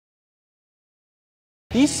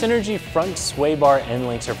These Synergy front sway bar end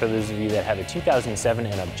links are for those of you that have a 2007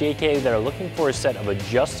 and up JK that are looking for a set of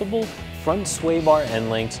adjustable front sway bar end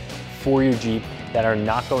links for your Jeep that are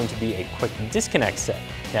not going to be a quick disconnect set.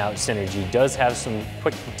 Now, Synergy does have some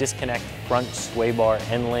quick disconnect front sway bar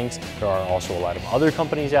end links. There are also a lot of other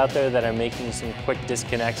companies out there that are making some quick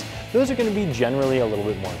disconnects. Those are going to be generally a little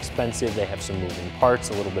bit more expensive. They have some moving parts,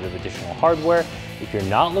 a little bit of additional hardware. If you're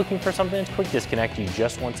not looking for something that's quick disconnect, you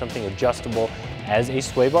just want something adjustable as a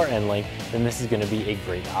sway bar end link, then this is going to be a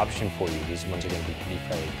great option for you. These ones are going to be pretty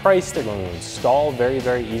fairly priced. They're going to install very,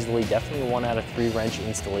 very easily. Definitely a 1 out of 3 wrench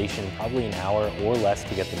installation, probably an hour or less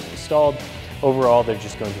to get them installed. Overall, they're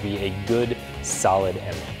just going to be a good, solid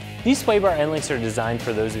end link. These sway bar end links are designed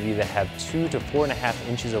for those of you that have 2 to 4.5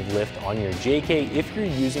 inches of lift on your JK if you're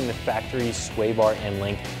using the factory sway bar end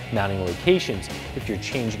link mounting locations. If you're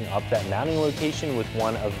changing up that mounting location with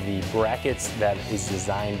one of the brackets that is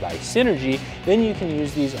designed by Synergy, then you can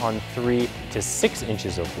use these on 3 to 6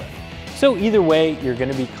 inches of lift. So either way, you're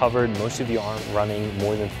going to be covered. Most of you aren't running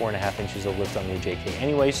more than 4.5 inches of lift on your JK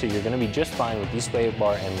anyway, so you're going to be just fine with these sway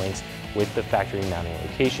bar end links with the factory mounting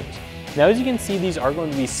locations. Now, as you can see, these are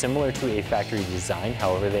going to be similar to a factory design,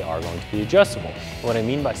 however, they are going to be adjustable. And what I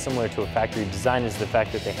mean by similar to a factory design is the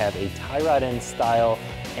fact that they have a tie rod end style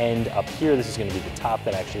end up here. This is going to be the top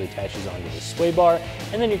that actually attaches onto the sway bar,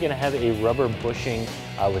 and then you're going to have a rubber bushing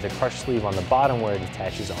with a crush sleeve on the bottom where it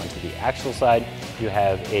attaches onto the axle side. You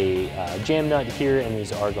have a jam nut here, and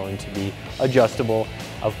these are going to be adjustable,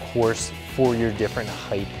 of course, for your different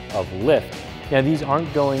height of lift. Now, these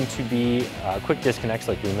aren't going to be quick disconnects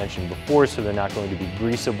like we mentioned before, so they're not going to be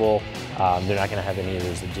greasable. They're not going to have any of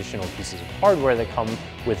those additional pieces of hardware that come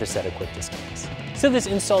with a set of quick disconnects. So this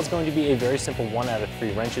install is going to be a very simple 1 out of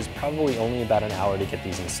 3 wrenches, probably only about an hour to get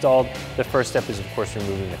these installed. The first step is, of course,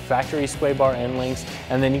 removing the factory sway bar end links,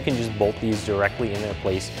 and then you can just bolt these directly in their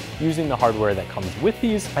place using the hardware that comes with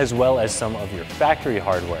these, as well as some of your factory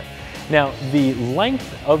hardware. Now, the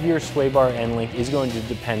length of your sway bar end link is going to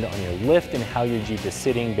depend on your lift and how your Jeep is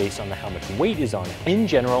sitting based on how much weight is on it. In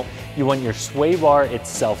general, you want your sway bar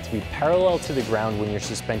itself to be parallel to the ground when your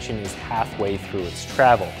suspension is halfway through its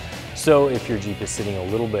travel. So if your Jeep is sitting a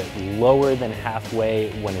little bit lower than halfway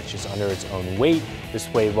when it's just under its own weight, the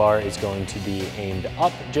sway bar is going to be aimed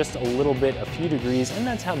up just a little bit, a few degrees, and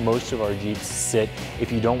that's how most of our Jeeps sit. If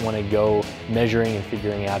you don't want to go measuring and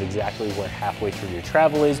figuring out exactly where halfway through your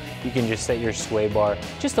travel is, you can just set your sway bar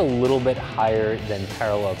just a little bit higher than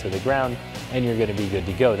parallel to the ground, and you're going to be good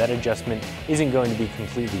to go. That adjustment isn't going to be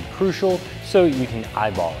completely crucial, so you can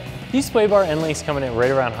eyeball it. These sway bar end links come in at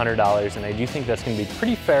right around $100, and I do think that's going to be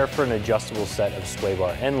pretty fair for an adjustable set of sway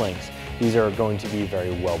bar end links. These are going to be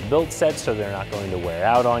very well built sets, so they're not going to wear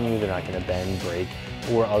out on you, they're not going to bend, break,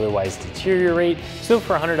 or otherwise deteriorate. So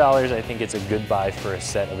for $100, I think it's a good buy for a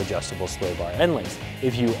set of adjustable sway bar end links.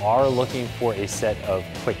 If you are looking for a set of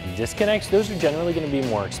quick disconnects, those are generally going to be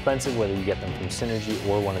more expensive, whether you get them from Synergy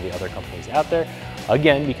or one of the other companies out there.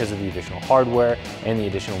 Again, because of the additional hardware and the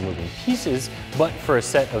additional moving pieces, but for a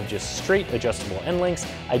set of just straight adjustable end links,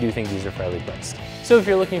 I do think these are fairly priced. So if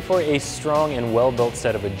you're looking for a strong and well-built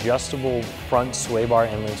set of adjustable front sway bar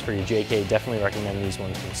end links for your JK, definitely recommend these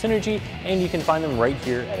ones from Synergy, and you can find them right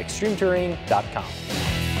here at ExtremeTerrain.com.